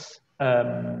it.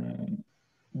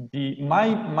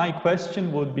 My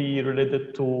question would be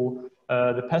related to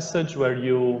the passage where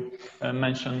you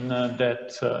mentioned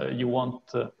that you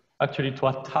want actually to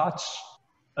attach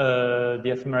the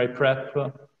fMRIPrep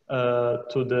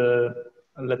to the,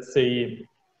 let's say,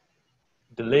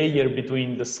 the layer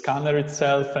between the scanner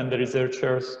itself and the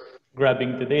researchers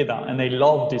grabbing the data. And I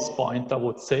love this point, I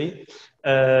would say.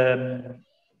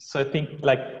 So I think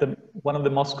like one of the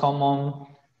most common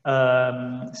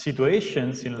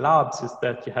situations in labs is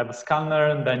that you have a scanner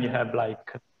and then you have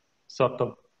like sort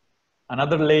of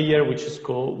another layer which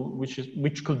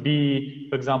could be,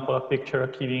 for example, a picture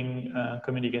archiving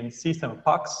communicating system,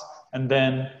 PACS, and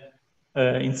then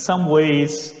in some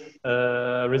ways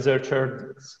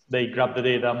researchers, they grab the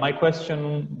data. My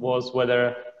question was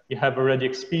whether you have already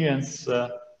experience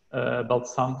about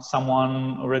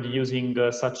someone already using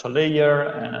such a layer,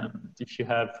 and if you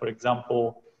have, for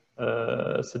example,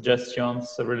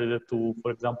 suggestions related to,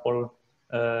 for example,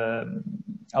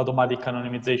 automatic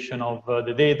anonymization of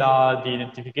the data, the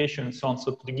identification, and so on.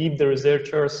 So to give the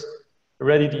researchers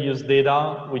ready to use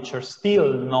data, which are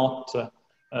still not,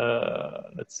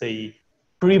 let's say,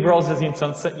 pre-processed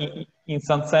in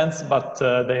some sense, but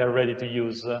they are ready to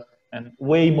use and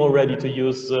way more ready to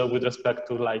use with respect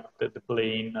to like the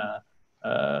plain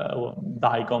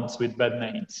diagrams with bad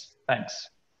names. Thanks.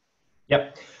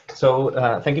 Yep. So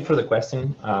thank you for the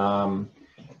question.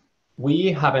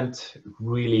 We haven't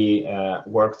really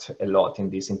worked a lot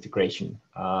in this integration.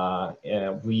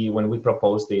 When we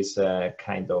propose this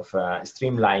kind of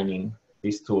streamlining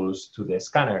these tools to the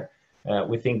scanner,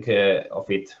 we think of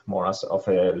it more as of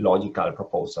a logical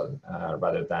proposal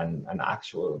rather than an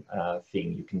actual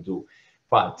thing you can do.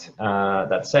 But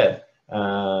that said,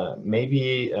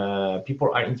 maybe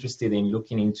people are interested in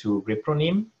looking into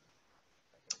ReproNIM,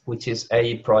 which is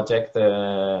a project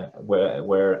where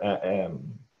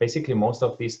basically most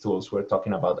of these tools we're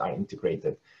talking about are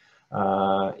integrated.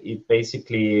 It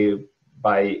basically,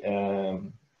 by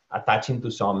attaching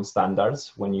to some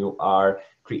standards when you are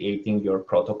creating your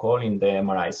protocol in the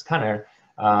MRI scanner,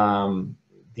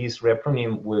 this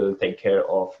ReproNIM will take care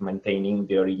of maintaining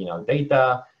the original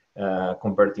data,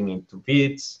 converting into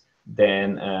bits,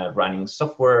 then running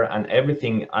software, and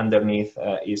everything underneath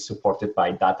is supported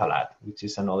by DataLab, which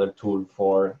is another tool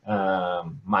for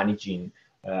managing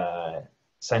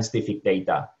scientific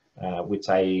data, which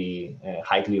I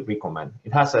highly recommend.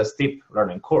 It has a steep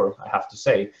learning curve, I have to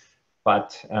say,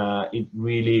 but it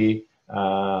really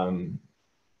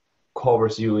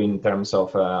covers you in terms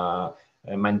of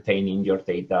maintaining your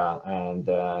data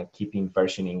and keeping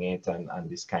versioning it and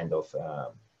this kind of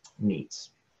needs.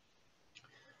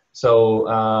 So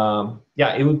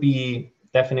yeah, it would be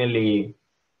definitely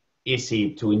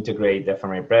easy to integrate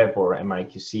fMRIPrep or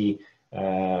MRIQC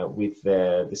with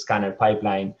the scanner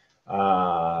pipeline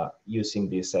using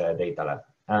this data lab.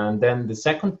 And then the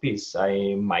second piece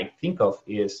I might think of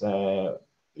is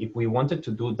if we wanted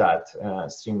to do that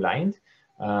streamlined,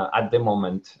 at the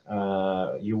moment,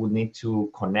 you would need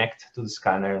to connect to the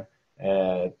scanner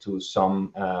to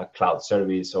some cloud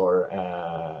service or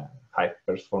high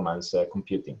performance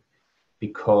computing.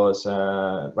 Because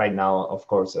right now, of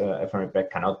course,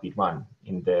 fMRIPrep cannot be run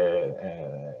in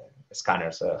the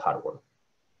scanner's hardware.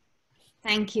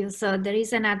 Thank you. So there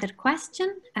is another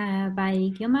question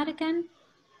by Guillaume again.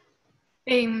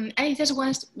 I just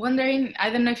was wondering, I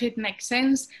don't know if it makes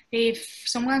sense, if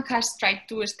someone has tried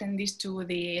to extend this to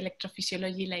the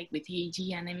electrophysiology, like with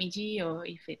EEG and MEG, or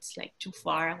if it's like too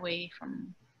far away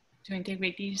from to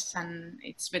integrate this and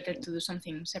it's better to do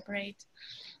something separate.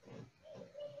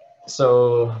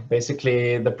 So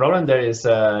basically, the problem there is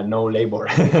no labor.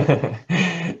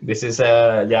 This is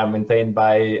yeah, maintained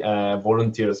by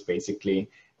volunteers basically,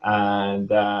 and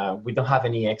we don't have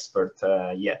any expert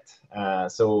yet.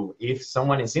 So if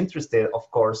someone is interested, of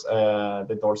course,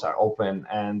 the doors are open,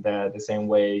 and the same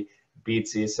way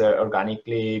BEATS is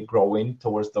organically growing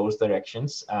towards those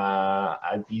directions.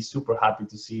 I'd be super happy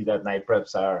to see that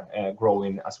NIPREPs are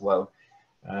growing as well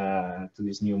to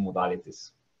these new modalities.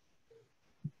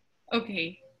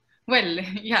 Okay, well,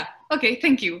 yeah, okay,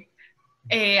 thank you.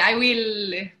 I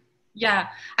will, yeah,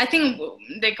 I think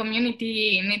the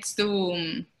community needs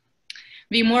to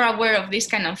be more aware of this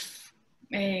kind of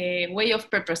way of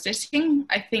preprocessing.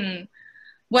 I think,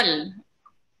 well,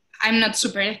 I'm not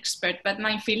super expert, but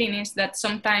my feeling is that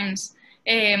sometimes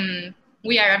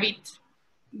we are a bit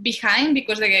behind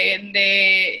because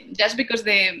just because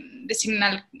the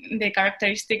signal, the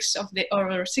characteristics of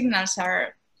our signals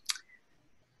are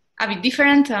a bit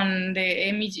different, and the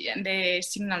image and the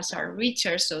signals are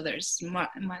richer, so there's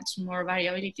much more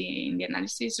variability in the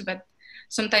analysis. But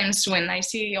sometimes when I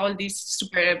see all these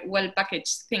super well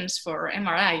packaged things for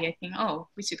MRI, I think, oh,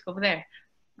 we should go there.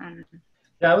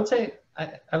 Yeah,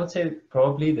 I would say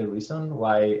probably the reason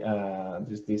why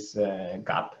there's this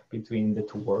gap between the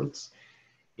two worlds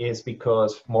is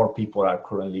because more people are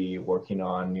currently working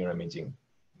on neuroimaging.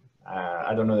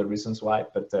 I don't know the reasons why,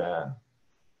 but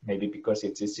maybe because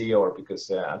it's easy, or because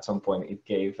at some point it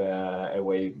gave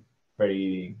away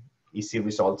very easy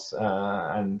results,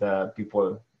 and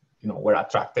people, you know, were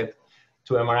attracted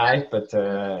to MRI. But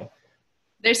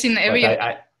there's in every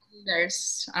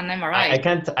there's an MRI. I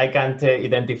can't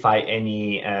identify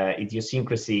any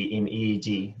idiosyncrasy in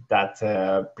EEG that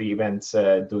prevents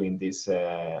doing this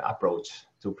approach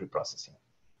to preprocessing.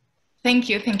 Thank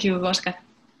you, Oscar.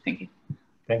 Thank you.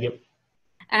 Thank you.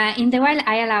 In the while,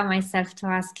 I allow myself to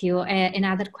ask you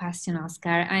another question,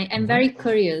 Oscar. I'm very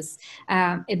curious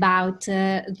about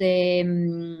the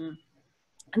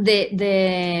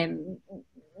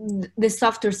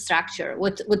software structure,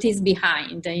 what is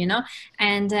behind, you know,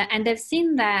 and I've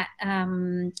seen that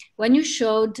when you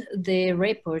showed the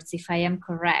reports, if I am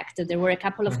correct, there were a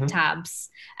couple of tabs,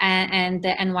 and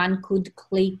one could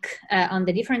click on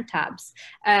the different tabs.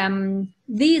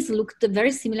 These looked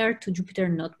very similar to Jupyter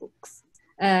notebooks.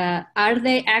 Are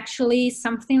they actually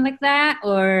something like that,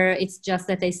 or it's just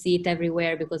that I see it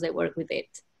everywhere because I work with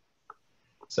it?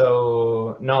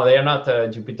 So no, they are not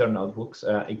Jupyter notebooks.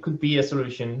 It could be a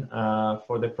solution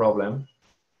for the problem,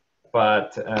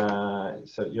 but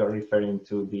so you're referring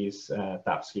to these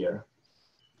tabs here,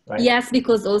 right? Yes,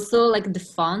 because also like the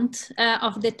font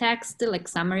of the text, like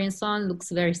summary and so on, looks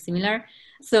very similar.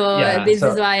 So yeah, this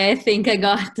is why I think I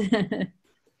got.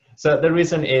 So the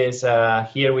reason is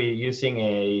here we're using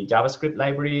a JavaScript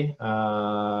library,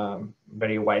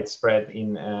 very widespread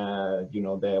in you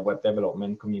know, the web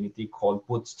development community, called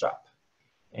Bootstrap,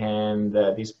 and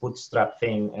this Bootstrap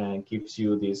thing gives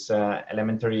you these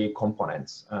elementary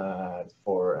components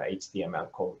for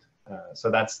HTML code. So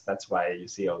that's why you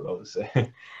see all those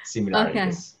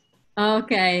similarities.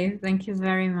 Okay, thank you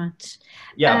very much.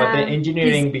 Yeah, but the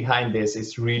engineering behind this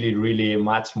is really, really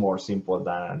much more simple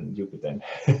than Jupyter.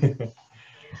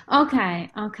 Okay.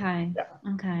 Yeah.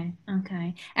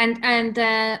 Okay. And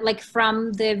like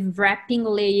from the wrapping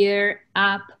layer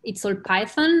up, it's all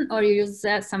Python, or you use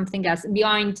something else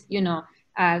beyond, you know,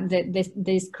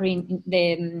 the screen,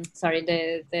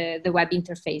 the web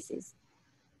interfaces?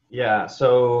 Yeah.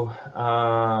 So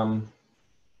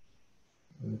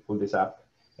let me pull this up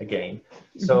again.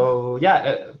 So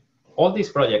yeah, all these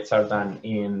projects are done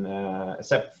in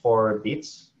except for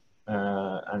bits,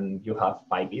 and you have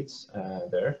PyBits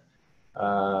there.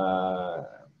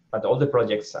 But but all the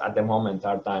projects at the moment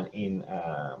are done in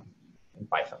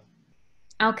Python.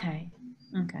 Okay.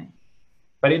 Okay.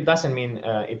 But it doesn't mean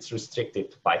it's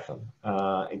restricted to Python.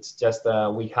 It's just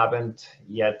we haven't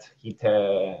yet hit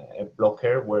a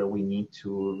blocker where we need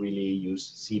to really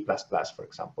use C++, for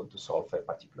example, to solve a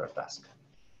particular task.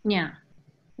 Yeah,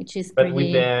 which is but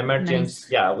with the emergence,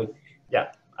 nice.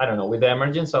 I don't know, with the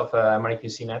emergence of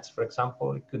MRQC nets, for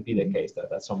example, it could be the case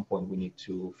that at some point we need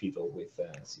to fiddle with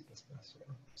C++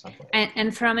 or something.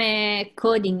 And from a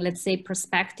coding, let's say,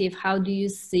 perspective, how do you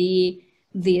see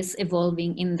this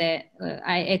evolving in the,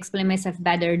 I explain myself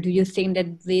better, do you think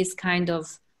that this kind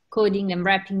of coding and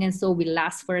wrapping and so will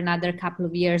last for another couple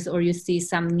of years, or you see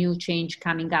some new change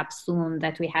coming up soon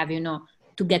that we have,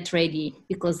 to get ready?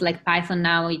 Because like Python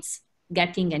now, it's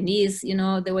getting and is,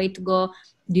 the way to go.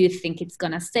 Do you think it's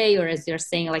gonna stay, or as you're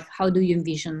saying, like, how do you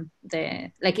envision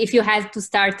like if you had to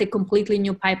start a completely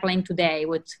new pipeline today,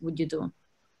 what would you do?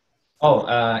 Oh,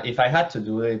 if I had to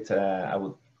do it, I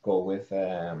would go with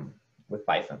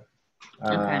Python.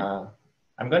 Okay.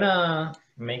 I'm gonna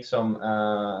make some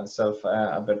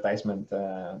self-advertisement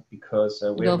because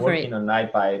we're working on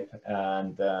NiPipe,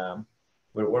 and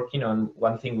we're working on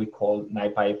one thing we call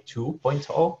NiPipe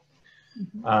 2.0.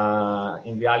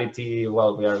 In reality,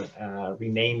 well, we are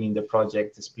renaming the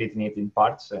project, splitting it in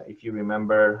parts. If you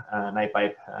remember,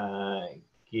 NiPipe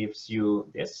gives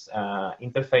you this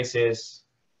interfaces,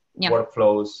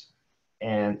 workflows,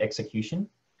 and execution.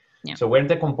 So we're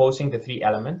decomposing the three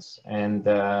elements, and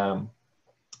the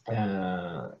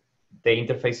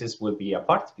interfaces will be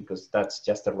apart because that's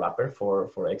just a wrapper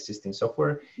for existing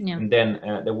software. And then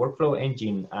the workflow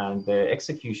engine and the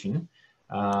execution,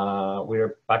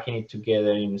 we're packing it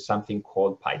together in something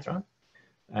called Hydra.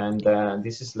 And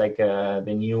this is like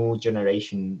the new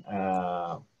generation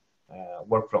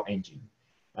workflow engine.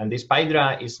 And this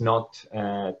Hydra is not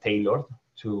tailored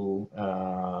to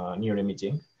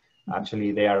neuroimaging.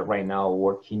 Actually, they are right now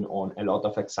working on a lot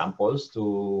of examples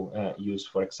to use,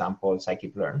 for example,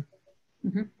 scikit-learn.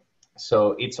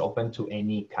 So it's open to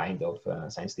any kind of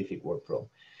scientific workflow.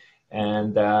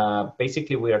 And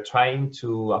basically, we are trying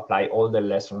to apply all the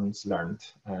lessons learned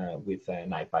with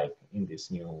NiPipe in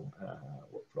this new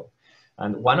workflow.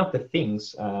 And one of the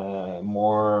things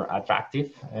more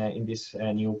attractive in this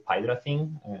new Hydra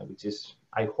thing, which is,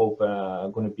 I hope,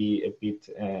 going to be a bit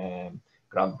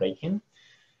groundbreaking,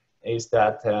 is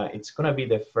that it's going to be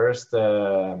the first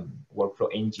workflow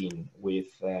engine with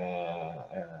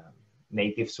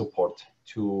native support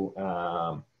to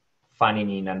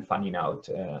fanning in and fanning out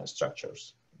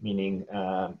structures. Meaning,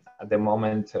 at the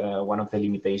moment, one of the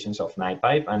limitations of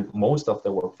NiPipe and most of the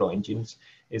workflow engines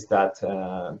is that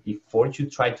before you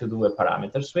try to do a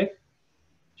parameter sweep,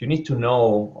 you need to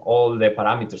know all the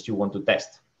parameters you want to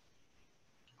test.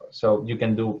 So you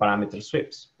can do parameter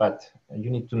sweeps, but you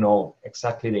need to know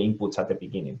exactly the inputs at the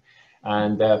beginning.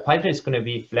 And Hydra is going to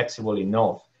be flexible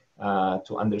enough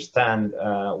to understand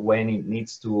when it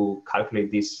needs to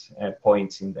calculate these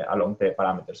points along the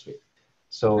parameter sweep.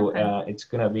 So it's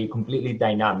going to be completely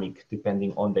dynamic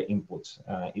depending on the inputs.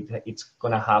 It's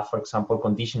going to have, for example,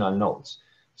 conditional nodes.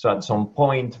 So at some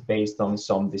point, based on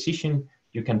some decision,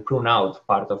 you can prune out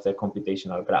part of the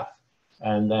computational graph.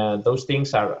 And those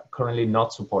things are currently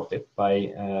not supported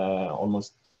by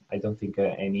almost, I don't think,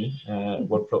 any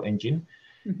workflow engine.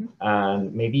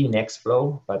 And maybe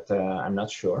Nextflow, but I'm not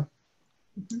sure.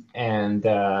 And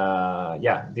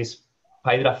yeah, this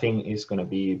Hydra thing is going to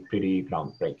be pretty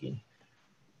groundbreaking.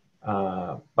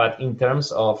 But in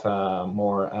terms of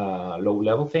more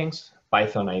low-level things,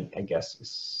 Python, I guess,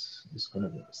 is going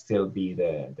to still be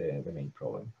the main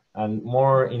problem. And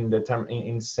more in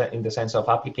the sense of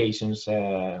applications,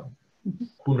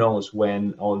 who knows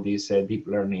when all this deep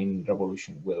learning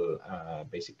revolution will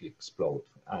basically explode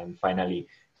and finally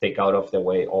take out of the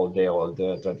way all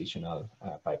the traditional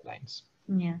pipelines.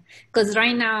 Yeah, because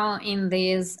right now in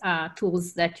these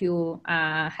tools that you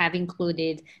have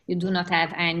included, you do not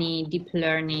have any deep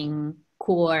learning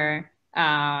core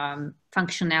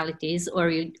functionalities, or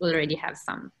you already have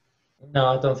some? No,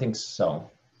 I don't think so.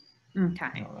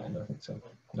 Okay. No, I don't think so.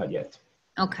 Not yet.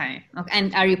 Okay. Okay.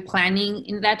 And are you planning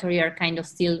in that, or you're kind of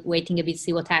still waiting a bit,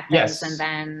 see what happens, yes. And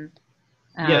then?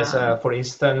 Yes. For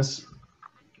instance,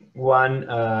 one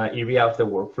area of the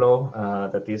workflow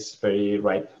that is very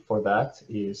ripe for that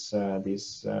is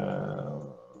this.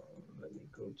 Let me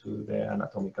go to the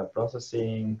anatomical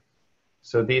processing.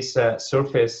 So this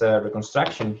surface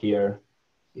reconstruction here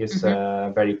is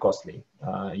very costly.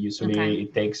 Usually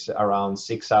it takes around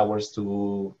 6 hours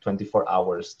to 24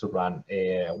 hours to run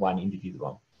one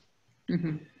individual.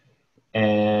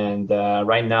 And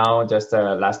right now, just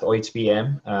last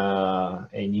OHPM,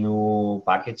 a new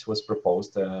package was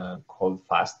proposed called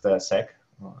FastSec,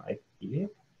 I believe,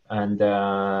 and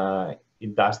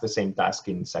it does the same task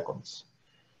in seconds.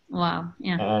 Wow.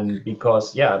 Yeah. And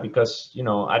because you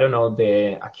know, I don't know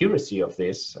the accuracy of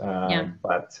this,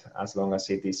 but as long as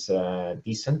it is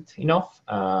decent enough,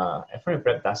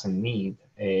 fMRIPrep doesn't need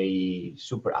a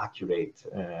super accurate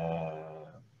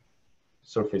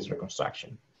surface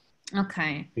reconstruction.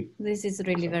 Okay, this is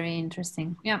really very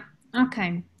interesting. Yeah.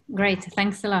 Okay, great.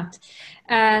 Thanks a lot.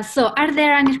 So are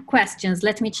there any questions?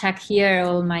 Let me check here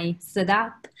all my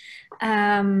setup.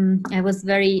 I was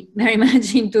very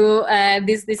much into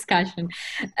this discussion.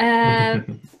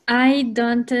 I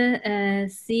don't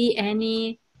see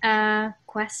any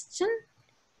question.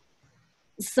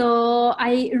 So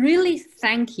I really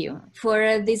thank you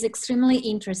for this extremely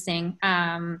interesting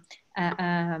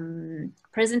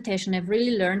presentation. I've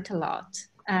really learned a lot,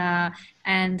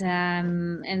 and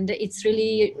it's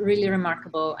really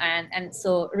remarkable. And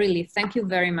so really, thank you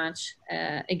very much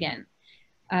again.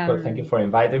 Well, thank you for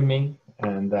inviting me,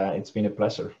 and it's been a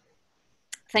pleasure.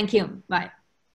 Thank you. Bye.